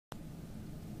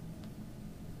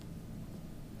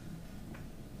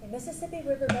Mississippi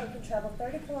River boat can travel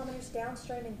 30 kilometers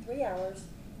downstream in 3 hours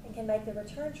and can make the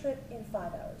return trip in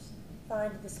 5 hours.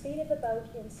 Find the speed of the boat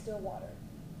in still water.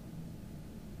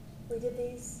 We did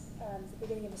these at the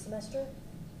beginning of the semester.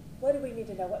 What do we need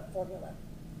to know? What formula?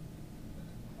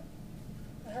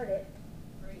 I heard it.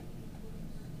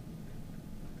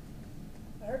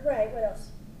 I heard rate. What else?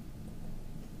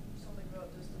 Something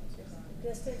about distance.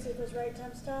 Distance equals rate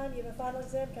times time. You have a final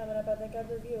exam coming up. I think I'd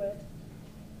review it.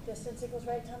 Distance equals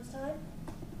rate times time.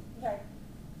 Okay.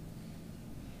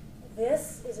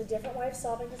 This is a different way of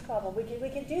solving this problem. We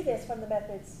can do this from the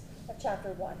methods of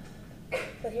chapter 1.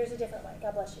 But here's a different way.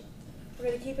 God bless you. We're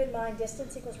going to keep in mind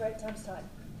distance equals rate times time.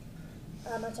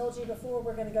 I told you before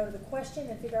we're going to go to the question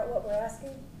and figure out what we're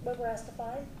asked to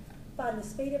find. Find the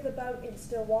speed of the boat in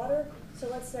still water. So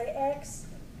let's say X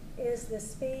is the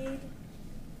speed.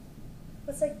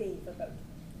 Let's say B for boat.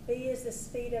 B is the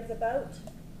speed of the boat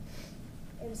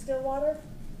in still water.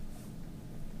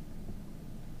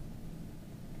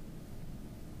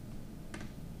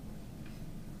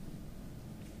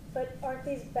 But aren't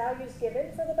these values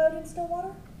given for the boat in still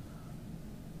water?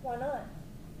 Why not?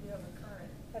 You have a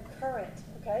current. A current,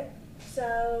 okay?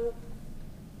 So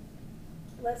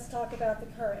let's talk about the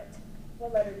current.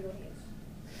 What letter do you want to use?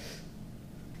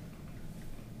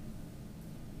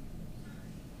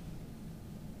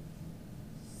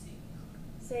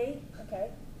 C,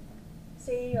 okay.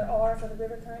 C or R for the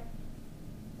river current.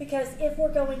 Because if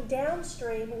we're going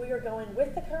downstream, we are going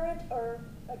with the current or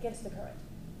against the current?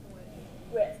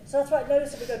 With. So that's why I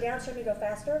notice if we go downstream, we go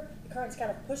faster. The current's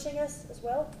kind of pushing us as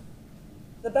well.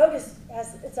 The boat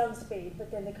has its own speed,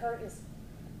 but then the current is,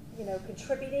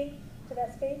 contributing to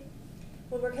that speed.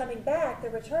 When we're coming back, the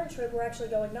return trip, we're actually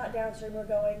going not downstream, we're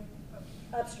going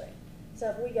upstream. So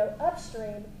if we go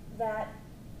upstream,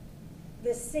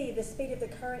 this C, the speed of the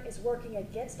current, is working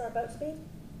against our boat speed,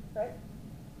 right?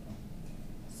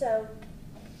 So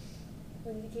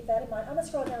we need to keep that in mind. I'm going to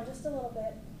scroll down just a little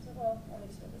bit. Let me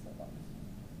just move this a little more.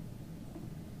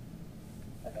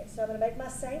 Okay, so I'm going to make my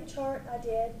same chart I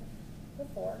did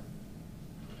before.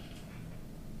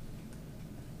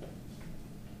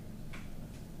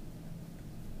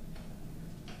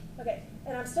 Okay,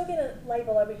 and I'm still going to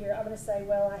label over here. I'm going to say,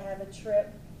 well, I have a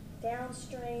trip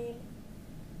downstream,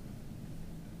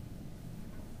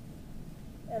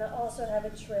 and I also have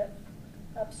a trip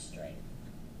upstream.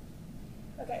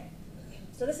 Okay,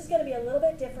 so this is going to be a little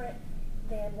bit different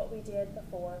than what we did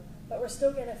before, but we're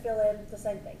still going to fill in the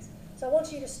same things. So I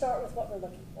want you to start with what we're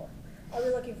looking for. Are we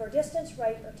looking for distance,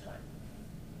 rate, or time?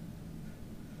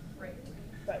 Rate.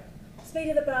 Right. Speed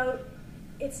of the boat,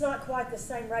 it's not quite the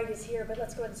same rate as here, but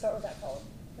let's go ahead and start with that column.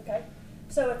 Okay?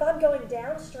 So if I'm going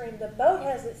downstream, the boat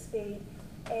has its speed,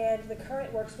 and the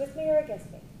current works with me or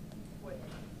against me?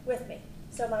 With me.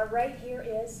 So my rate here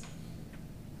is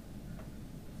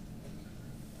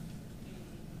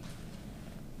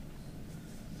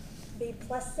B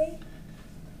plus C,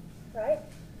 right?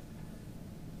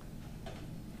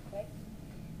 Okay.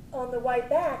 On the way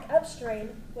back upstream,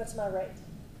 what's my rate?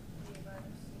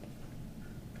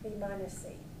 B minus C.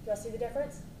 Do y'all see the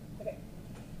difference? Okay.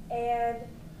 And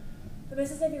the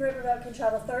Mississippi River boat can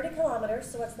travel 30 kilometers,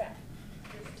 so what's that?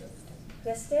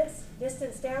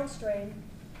 Distance downstream.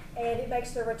 And it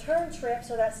makes the return trip,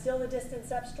 so that's still the distance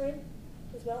upstream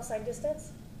as well, same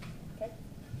distance. Okay.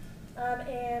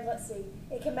 And let's see,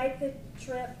 it can make the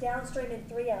trip downstream in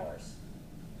 3 hours.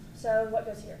 So what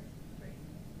goes here? 3.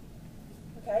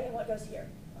 Okay, and what goes here?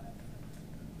 5.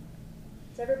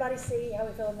 Does everybody see how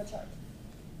we fill in the chart?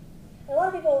 A lot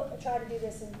of people try to do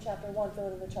this in chapter 1, fill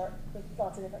in the chart with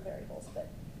lots of different variables.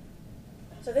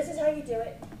 So this is how you do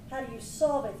it. How do you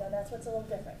solve it, though? That's what's a little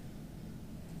different.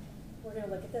 We're going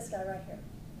to look at this guy right here.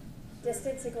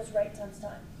 Distance equals rate times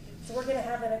time. So we're going to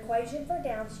have an equation for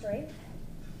downstream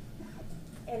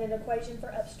and an equation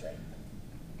for upstream.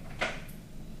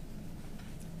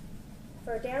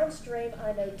 For downstream,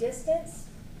 I know distance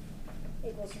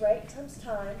equals rate times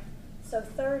time. So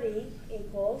 30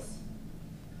 equals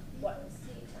what?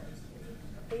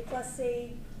 B plus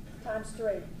C times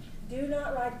 3. Do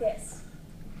not write this.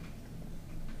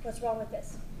 What's wrong with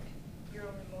this? You're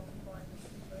only multiplying the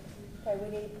 2 by 3. Okay, we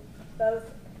need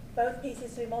both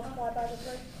pieces to be multiplied by the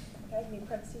 3. Okay, you need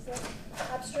parentheses there.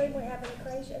 Upstream, we have an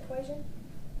equation.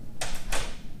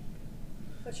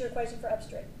 What's your equation for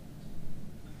upstream?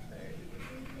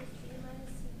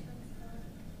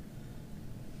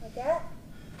 Like that?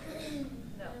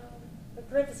 No. With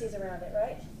parentheses around it,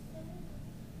 right?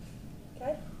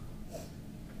 Okay.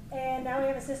 And now we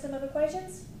have a system of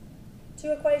equations.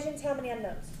 2 equations, how many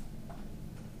unknowns?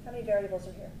 How many variables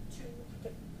are here? 2.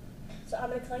 So I'm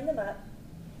going to clean them up.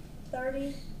 30, do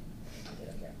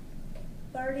it here.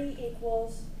 30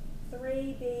 equals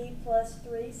 3b plus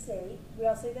 3c. We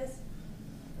all see this?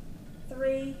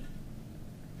 3b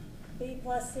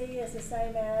plus c is the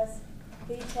same as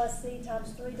b plus c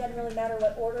times 3. Doesn't really matter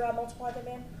what order I multiply them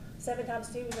in. 7 times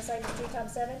 2 is the same as 2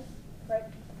 times 7, right?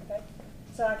 Okay.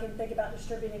 So I can think about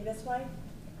distributing this way.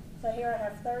 So here I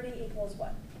have 30 equals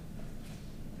what?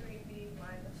 3b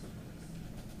minus.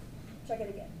 Check it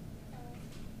again.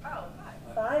 Oh,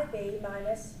 5. 5b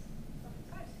minus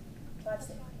 5.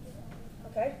 5c.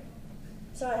 Okay?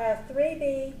 So I have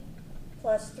 3b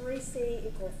plus 3c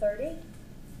equal 30.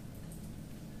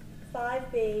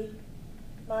 5b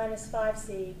minus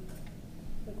 5c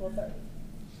equal 30.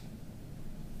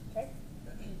 Okay?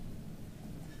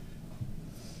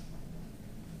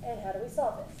 And how do we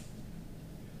solve this?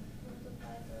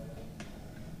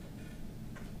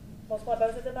 Multiply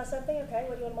both of them by something? Okay,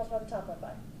 what do you want to multiply the top one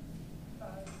by? 5.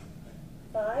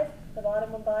 5, the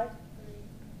bottom one by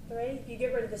 3. You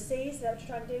get rid of the c's, is that what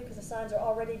you're trying to do? Because the signs are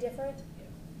already different? Yeah.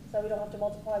 So we don't have to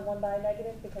multiply one by a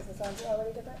negative because the signs are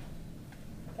already different?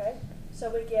 Okay, so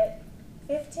we get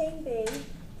 15b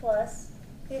plus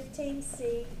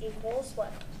 15c equals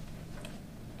what?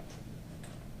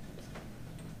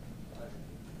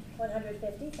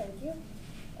 150, thank you.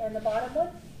 And the bottom one?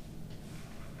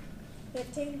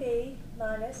 15b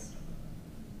minus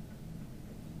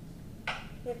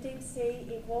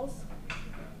 15c equals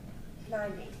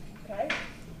 90, okay?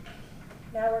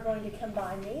 Now we're going to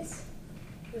combine these.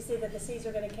 We see that the c's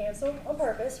are going to cancel on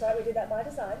purpose, right? We did that by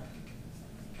design.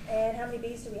 And how many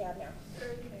b's do we have now?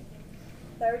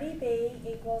 30b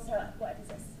equals, what is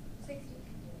this? 60.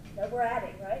 No, we're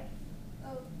adding, right?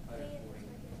 Oh,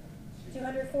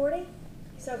 240?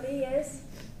 So b is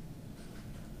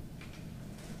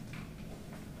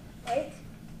 8?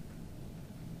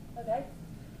 Okay.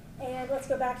 And let's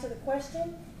go back to the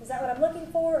question. Is that what I'm looking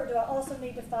for, or do I also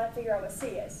need to figure out what c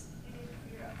is? You need to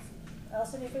figure out C. I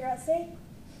also need to figure out c?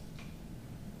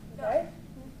 No. Okay.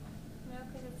 No,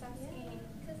 because it's asking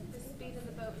the speed of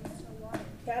the boat instead of water.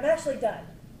 Okay, I'm actually done.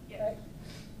 Yeah. Right?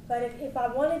 But if I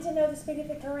wanted to know the speed of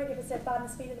the current, if it said find the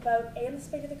speed of the boat and the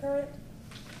speed of the current,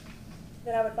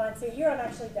 then I would find c. Here I'm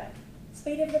actually done.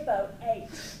 Speed of the boat, 8.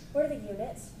 What are the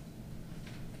units?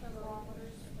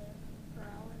 Kilometers per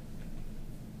hour.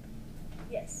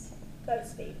 Yes. Boat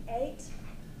speed, 8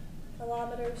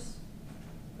 kilometers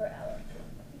per hour.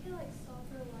 We can like